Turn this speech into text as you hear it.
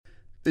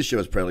This show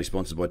is proudly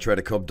sponsored by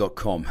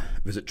TraderCobb.com.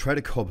 Visit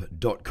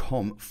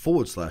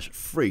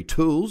TraderCobb.com/free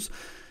tools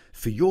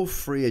for your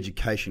free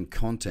education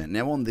content.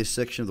 Now, on this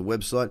section of the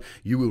website,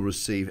 you will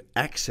receive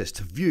access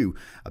to view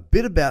a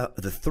bit about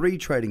the 3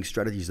 trading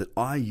strategies that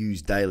I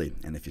use daily.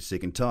 And if you're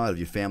sick and tired of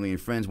your family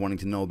and friends wanting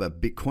to know about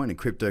Bitcoin and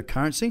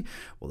cryptocurrency,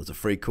 well, there's a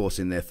free course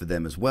in there for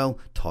them as well,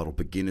 titled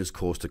Beginner's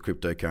Course to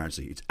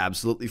Cryptocurrency. It's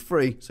absolutely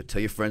free, so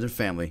tell your friends and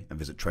family and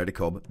visit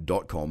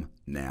TraderCobb.com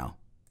now.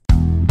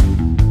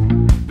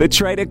 The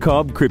Trader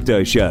Cobb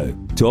Crypto Show,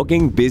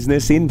 talking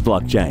business in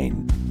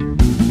blockchain.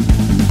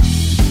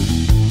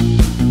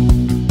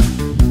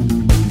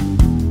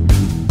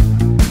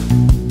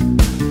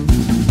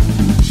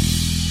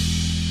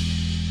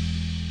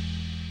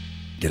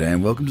 G'day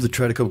and welcome to the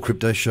Trader Cobb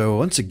Crypto Show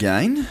once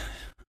again.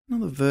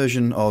 Another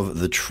version of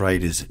the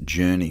Trader's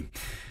Journey.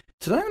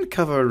 Today I'm going to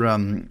cover,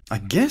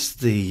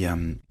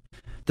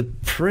 the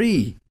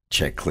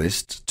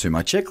pre-checklist to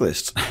my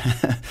checklist.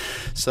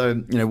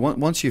 So,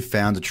 once you've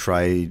found a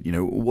trade,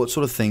 what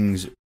sort of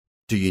things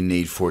do you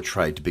need for a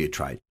trade to be a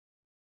trade?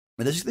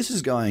 But this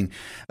is going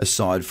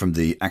aside from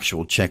the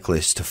actual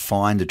checklist to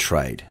find a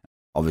trade.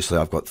 Obviously,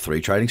 I've got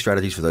 3 trading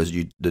strategies. For those of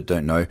you that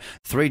don't know,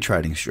 3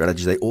 trading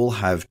strategies. They all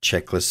have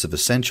checklists of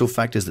essential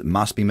factors that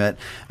must be met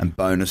and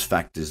bonus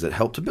factors that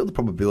help to build the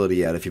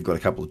probability out if you've got a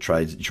couple of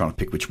trades that you're trying to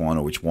pick which one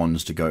or which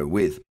ones to go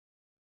with.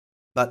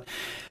 But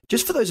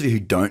just for those of you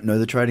who don't know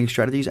the trading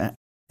strategies and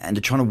are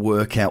trying to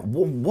work out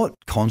what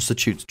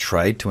constitutes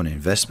trade to an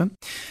investment,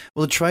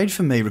 well, a trade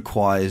for me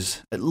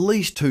requires at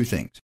least 2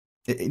 things.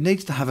 It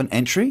needs to have an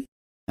entry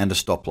and a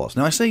stop loss.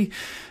 Now, I see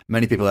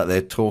many people out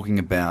there talking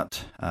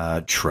about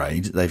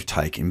trades they've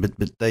taken, but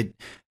they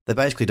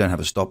basically don't have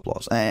a stop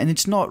loss. And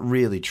it's not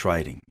really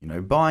trading.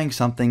 Buying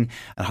something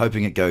and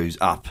hoping it goes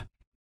up,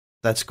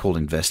 that's called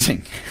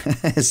investing,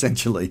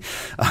 essentially.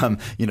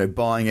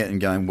 Buying it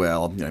and going,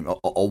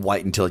 I'll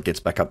wait until it gets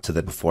back up to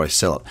there before I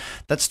sell it.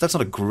 That's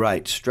not a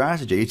great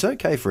strategy. It's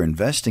okay for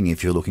investing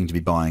if you're looking to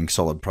be buying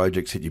solid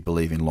projects that you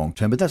believe in long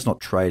term, but that's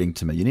not trading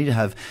to me. You need to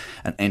have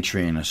an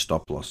entry and a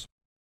stop loss.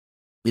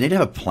 You need to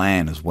have a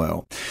plan as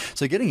well.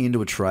 So getting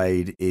into a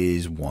trade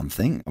is one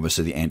thing.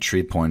 Obviously, the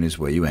entry point is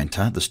where you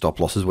enter. The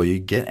stop loss is where you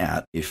get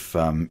out if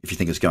you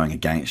think it's going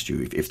against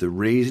you. If the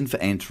reason for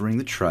entering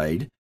the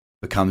trade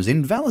becomes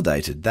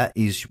invalidated, that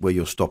is where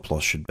your stop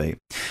loss should be.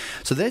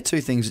 So there are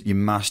 2 things that you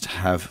must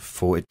have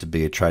for it to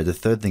be a trade. The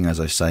third thing, as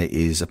I say,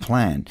 is a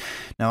plan.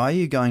 Now, are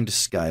you going to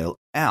scale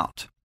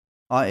out,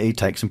 i.e.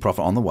 take some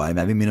profit on the way,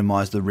 maybe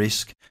minimize the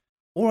risk,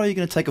 or are you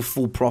going to take a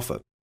full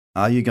profit?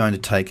 Are you going to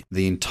take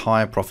the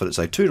entire profit at,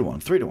 say, 2 to 1,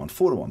 3 to 1,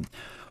 4 to 1?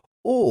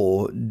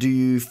 Or do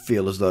you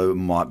feel as though it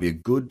might be a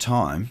good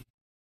time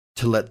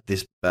to let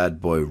this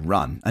bad boy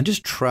run and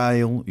just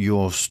trail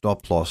your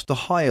stop loss to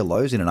higher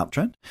lows in an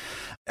uptrend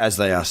as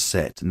they are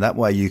set? And that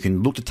way you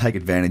can look to take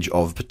advantage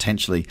of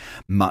potentially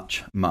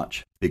much,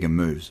 much bigger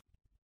moves.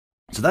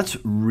 So that's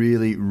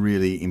really,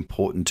 really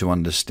important to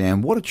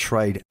understand what a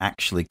trade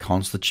actually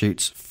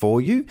constitutes for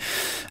you,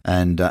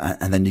 and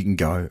then you can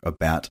go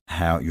about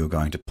how you're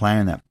going to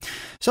plan that.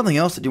 Something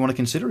else that you want to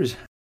consider is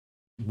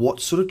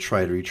what sort of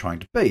trader are you trying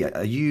to be?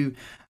 Are you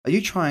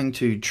trying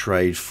to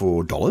trade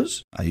for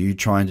dollars? Are you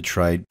trying to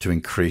trade to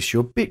increase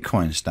your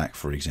Bitcoin stack,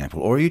 for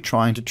example? Or are you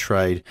trading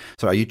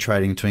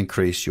to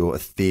increase your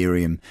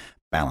Ethereum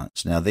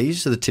balance? Now,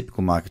 these are the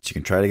typical markets you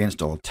can trade against.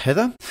 Dollar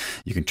Tether,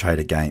 you can trade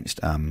against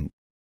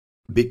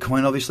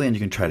Bitcoin, obviously, and you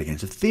can trade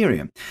against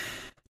Ethereum.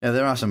 Now,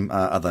 there are some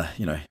other,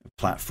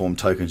 platform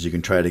tokens you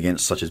can trade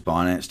against, such as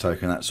Binance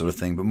token, that sort of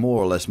thing. But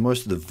more or less,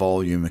 most of the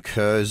volume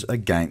occurs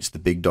against the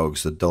big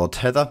dogs, the Dollar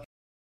Tether,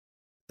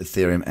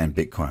 Ethereum, and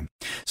Bitcoin.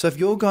 So if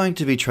you're going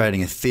to be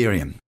trading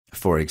Ethereum,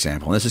 for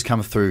example, and this has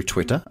come through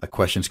Twitter, a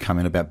question's come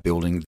in about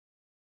building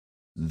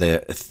their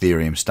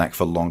Ethereum stack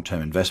for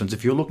long-term investments.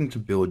 If you're looking to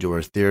build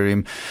your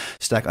Ethereum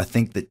stack, I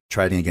think that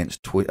trading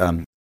against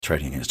Ethereum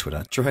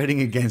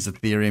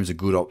is a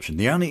good option.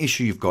 The only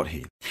issue you've got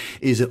here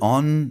is that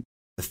on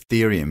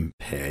Ethereum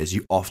pairs,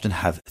 you often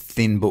have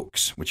thin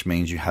books, which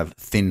means you have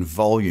thin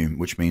volume,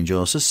 which means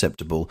you're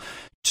susceptible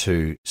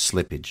to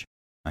slippage.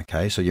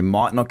 Okay, so you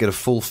might not get a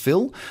full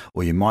fill,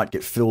 or you might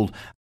get filled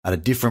at a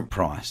different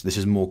price. This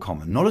is more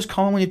common. Not as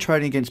common when you're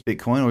trading against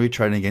Bitcoin or you're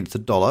trading against the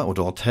dollar or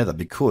dollar tether,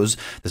 because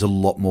there's a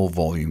lot more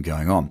volume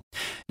going on.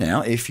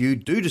 Now, if you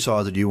do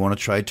decide that you want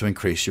to trade to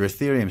increase your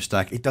Ethereum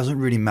stack, it doesn't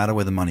really matter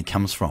where the money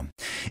comes from.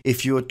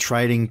 If you're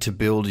trading to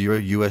build your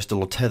US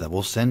dollar tether,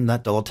 we'll send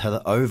that dollar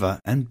tether over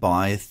and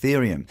buy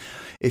Ethereum.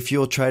 If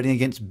you're trading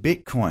against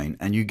Bitcoin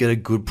and you get a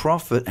good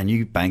profit and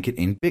you bank it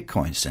in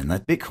Bitcoin, send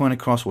that Bitcoin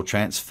across, we'll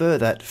transfer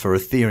that for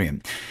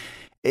Ethereum.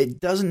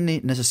 It doesn't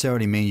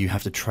necessarily mean you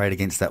have to trade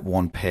against that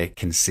one pair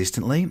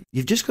consistently.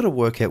 You've just got to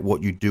work out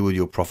what you do with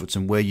your profits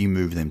and where you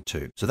move them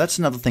to. So that's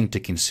another thing to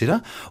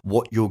consider,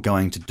 what you're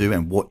going to do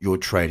and what you're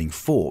trading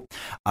for.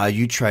 Are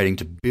you trading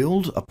to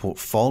build a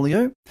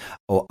portfolio,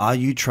 or are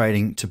you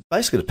trading to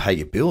basically to pay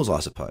your bills, I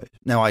suppose?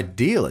 Now,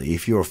 ideally,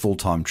 if you're a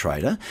full-time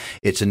trader,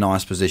 it's a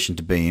nice position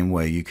to be in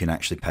where you can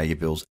actually pay your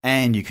bills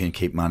and you can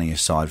keep money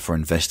aside for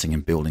investing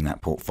and building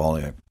that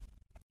portfolio.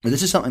 And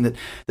this is something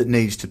that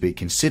needs to be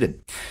considered.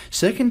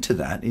 Second to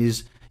that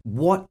is,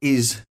 what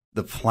is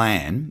the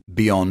plan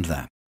beyond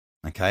that?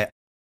 Okay.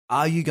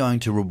 Are you going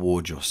to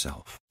reward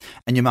yourself?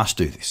 And you must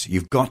do this.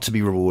 You've got to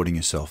be rewarding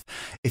yourself.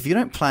 If you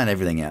don't plan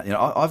everything out,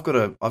 I've got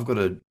a,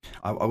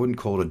 I wouldn't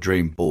call it a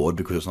dream board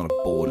because it's not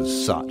a board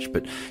as such,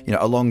 but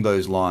along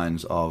those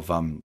lines of,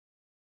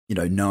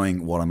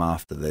 knowing what I'm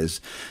after.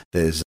 There's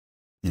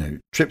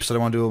trips that I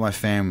want to do with my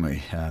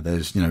family.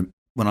 There's,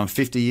 when I'm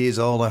 50 years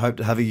old, I hope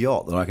to have a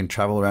yacht that I can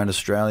travel around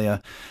Australia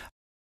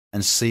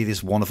and see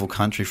this wonderful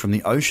country from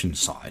the ocean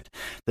side.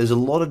 There's a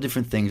lot of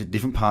different things at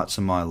different parts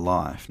of my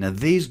life. Now,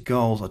 these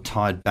goals are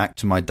tied back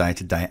to my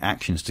day-to-day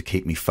actions to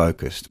keep me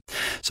focused.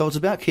 So it's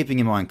about keeping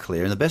your mind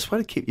clear. And the best way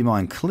to keep your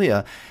mind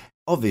clear,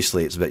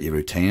 obviously, it's about your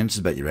routine. It's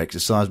about your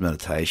exercise,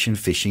 meditation,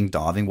 fishing,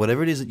 diving,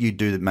 whatever it is that you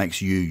do that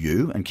makes you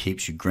you and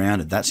keeps you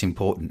grounded. That's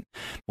important.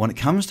 When it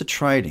comes to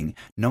trading,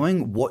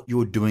 knowing what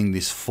you're doing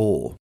this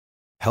for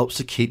helps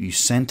to keep you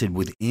centered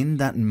within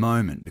that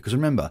moment. Because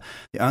remember,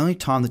 the only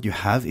time that you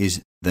have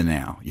is the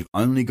now. You've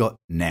only got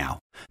now.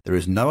 There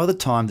is no other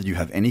time that you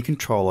have any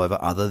control over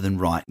other than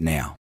right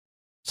now.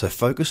 So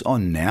focus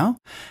on now.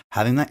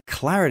 Having that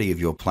clarity of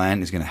your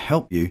plan is going to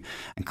help you.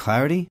 And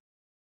clarity,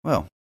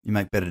 well, you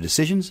make better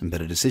decisions, and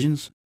better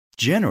decisions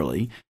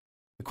generally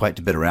equate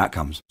to better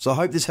outcomes. So I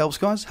hope this helps,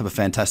 guys. Have a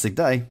fantastic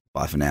day.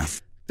 Bye for now.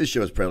 This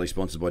show is proudly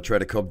sponsored by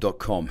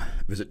TraderCobb.com.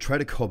 Visit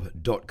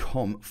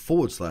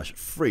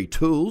TraderCobb.com/free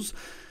tools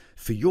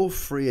for your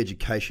free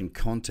education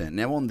content.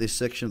 Now, on this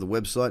section of the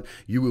website,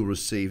 you will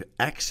receive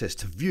access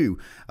to view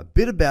a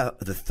bit about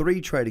the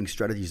 3 trading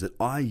strategies that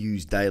I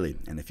use daily.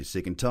 And if you're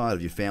sick and tired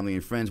of your family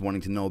and friends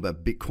wanting to know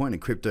about Bitcoin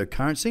and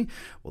cryptocurrency,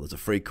 well, there's a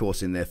free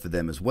course in there for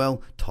them as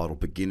well,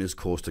 titled Beginner's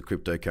Course to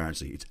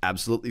Cryptocurrency. It's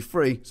absolutely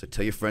free, so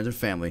tell your friends and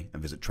family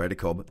and visit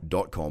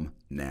TraderCobb.com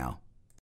now.